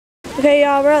Okay,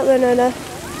 y'all, we're at Winona.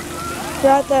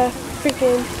 We're at the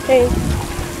freaking thing.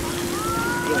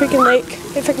 Freaking lake.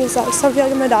 It freaking sucks. I feel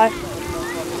like I'm gonna die.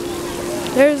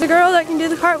 There's a girl that can do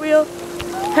the cartwheel.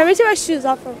 Let me take my shoes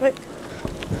off real quick.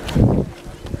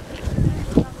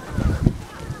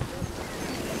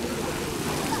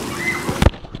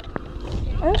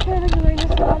 I don't care if I can wear this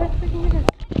water. Freaking weird.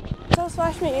 Don't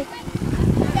splash me.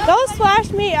 Don't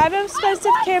splash me. I have an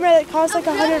expensive camera that costs like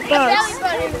 $100.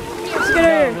 Let's get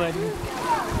her here.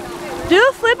 Do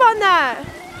a flip on that.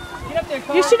 Get up there,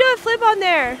 Carl. You should do a flip on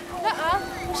there.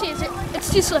 It's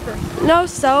too slippery. No,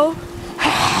 so.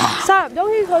 Stop.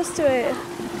 Don't get close to it.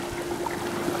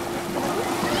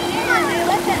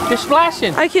 You're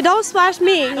splashing. Okay, don't splash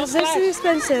me. Don't This splash. is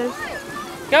expensive.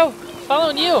 Go.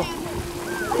 Following you.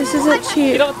 This isn't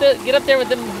cheap. Get up there with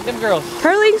them girls.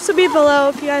 Her links will be below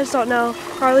if you guys don't know.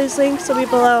 Carly's links will be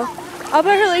below. I'll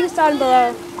put her links down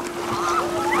below.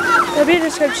 It'll be a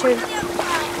description.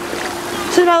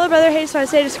 So my little brother hates when I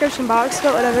say description box,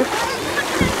 but whatever.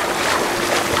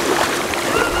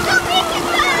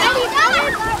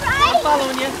 I'm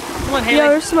following you. Come on, Haley. Yo,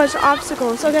 there's so much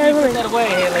obstacles. Okay, Put that away,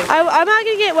 Haley. I'm not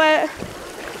gonna get wet.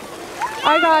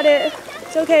 I got it.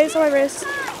 It's okay, it's on my wrist.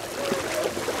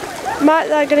 I'm not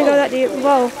gonna go that deep.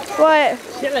 Whoa. What?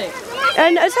 Chilly.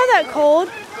 And it's not that cold.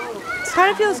 It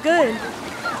kind of feels good.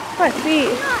 My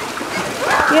feet.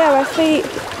 Yeah, my feet.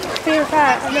 Feet are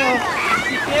fat. I know.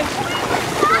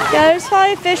 Yeah, there's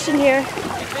probably fish in here.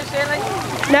 Fish, Haley?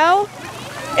 No?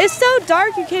 It's so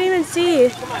dark you can't even see.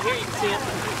 Come on, here you can see it.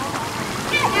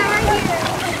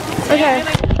 Okay.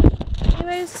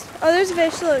 Anyways, oh, there's a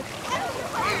fish. Look.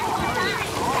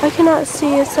 I cannot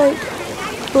see. It's like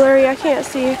blurry. I can't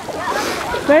see.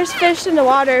 There's fish in the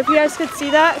water. If you guys could see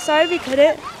that. Sorry if you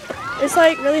couldn't. It's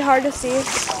like really hard to see.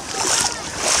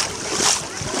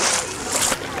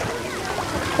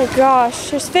 Oh my gosh.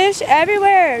 There's fish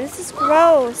everywhere. This is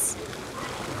gross.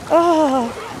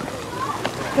 Oh.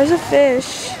 There's a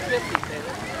fish.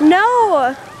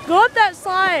 No. Go up that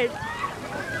slide.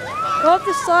 Go up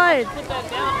the slide.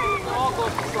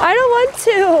 I don't want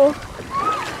to.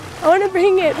 I want to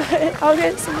bring it, but I'll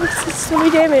get some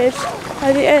damage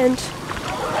by the end.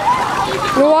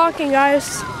 We're walking,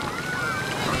 guys.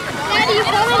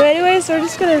 But anyways, we're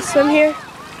just gonna swim here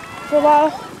for a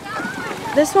while.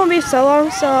 This won't be so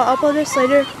long, so I'll upload this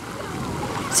later.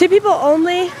 2 people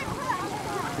only.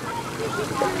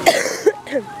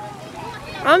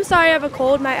 I'm sorry I have a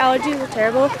cold. My allergies are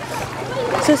terrible.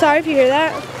 So sorry if you hear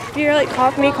that. If you hear like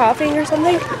me coughing or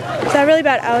something. Because I have really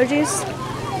bad allergies.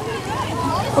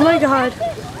 Oh my god.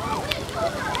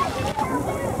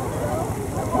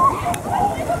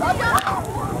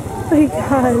 Oh my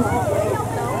god.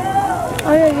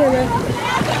 Oh yeah, camera.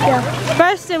 Yeah.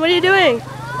 Preston, what are you doing?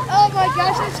 Oh my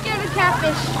gosh, I'm scared of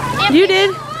catfish. You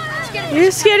did?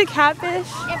 You're scared of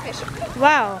catfish? And fish.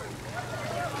 Wow.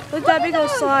 Look at that big old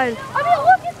slide. I mean,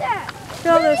 look at that. Look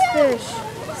at all those fish.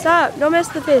 Stop, don't mess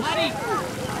the fish.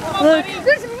 Look.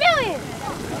 There's millions.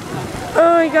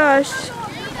 Oh my gosh.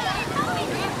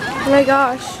 Oh my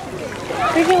gosh.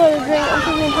 Freaking want to drink. I'm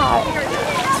freaking hot.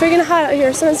 It's freaking hot out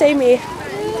here. Someone save me.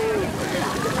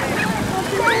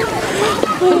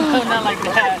 No, not like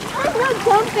that. No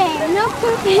jumping. No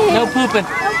pooping. No pooping.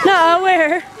 No,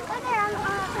 where?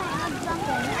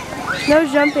 No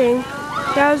jumping.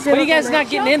 That was What are you guys not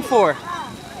getting in for?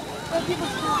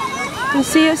 You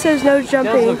see it says no It does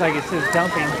jumping. look like it says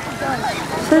dumping.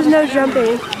 It says no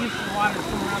jumping.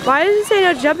 Why does it say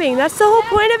no jumping? That's the whole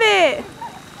point of it.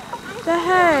 The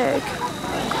heck?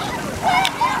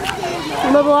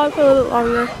 I'm gonna vlog for a little bit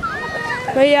longer.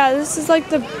 But yeah, this is like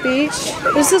the beach.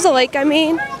 This is a lake, I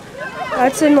mean.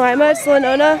 That's in Lima. It's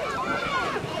Winona.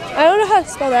 I don't know how to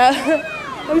spell that.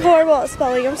 I'm horrible at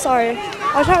spelling. I'm sorry.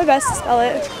 I'll try my best to spell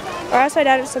it. Or ask my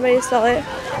dad or somebody to spell it.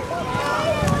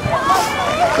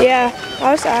 Yeah,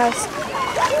 I'll just ask.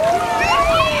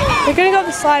 We're gonna go up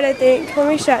the slide, I think. Let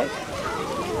me check.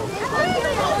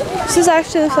 This is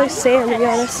actually looks like sand, to be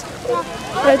honest.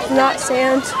 But it's not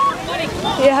sand.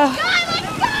 Yeah.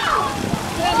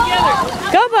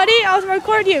 Go, buddy. I'll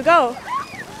record you. Go.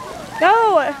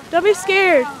 Go. Don't be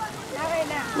scared.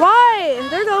 Why?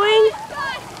 They're going.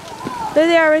 There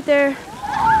they are right there.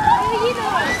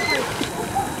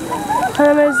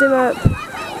 I'm going to zoom up.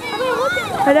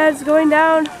 My dad's going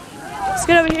down. Let's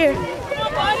get over here.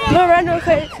 I'm going to run real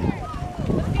quick.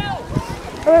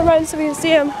 I'm going to run so we can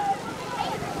see him.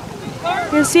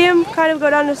 You can see him kind of go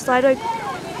down the slide like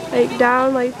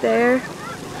down like there.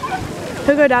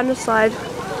 He'll go down the slide.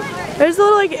 There's a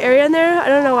little like area in there. I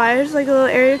don't know why. There's like a little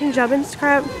area you can jump in. It's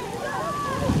crap.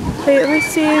 Wait, let me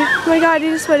see. Oh my god, he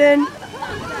just went in.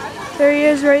 There he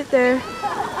is right there.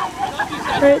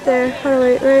 Right there. Hold on,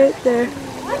 wait, right there.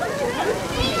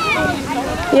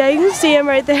 Yeah, you can see him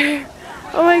right there.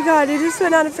 Oh my god, he just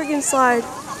went on a freaking slide.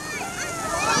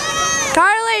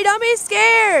 Carly, don't be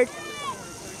scared.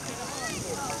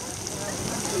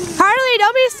 Carly,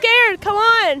 don't be scared. Come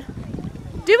on.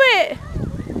 Do it.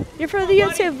 You're for the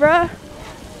YouTube, bruh.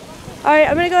 Alright,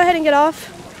 I'm gonna go ahead and get off.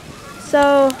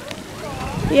 So,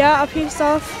 yeah, I'll peace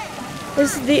off.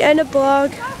 This is the end of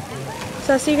vlog.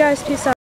 So I'll see you guys. Peace out.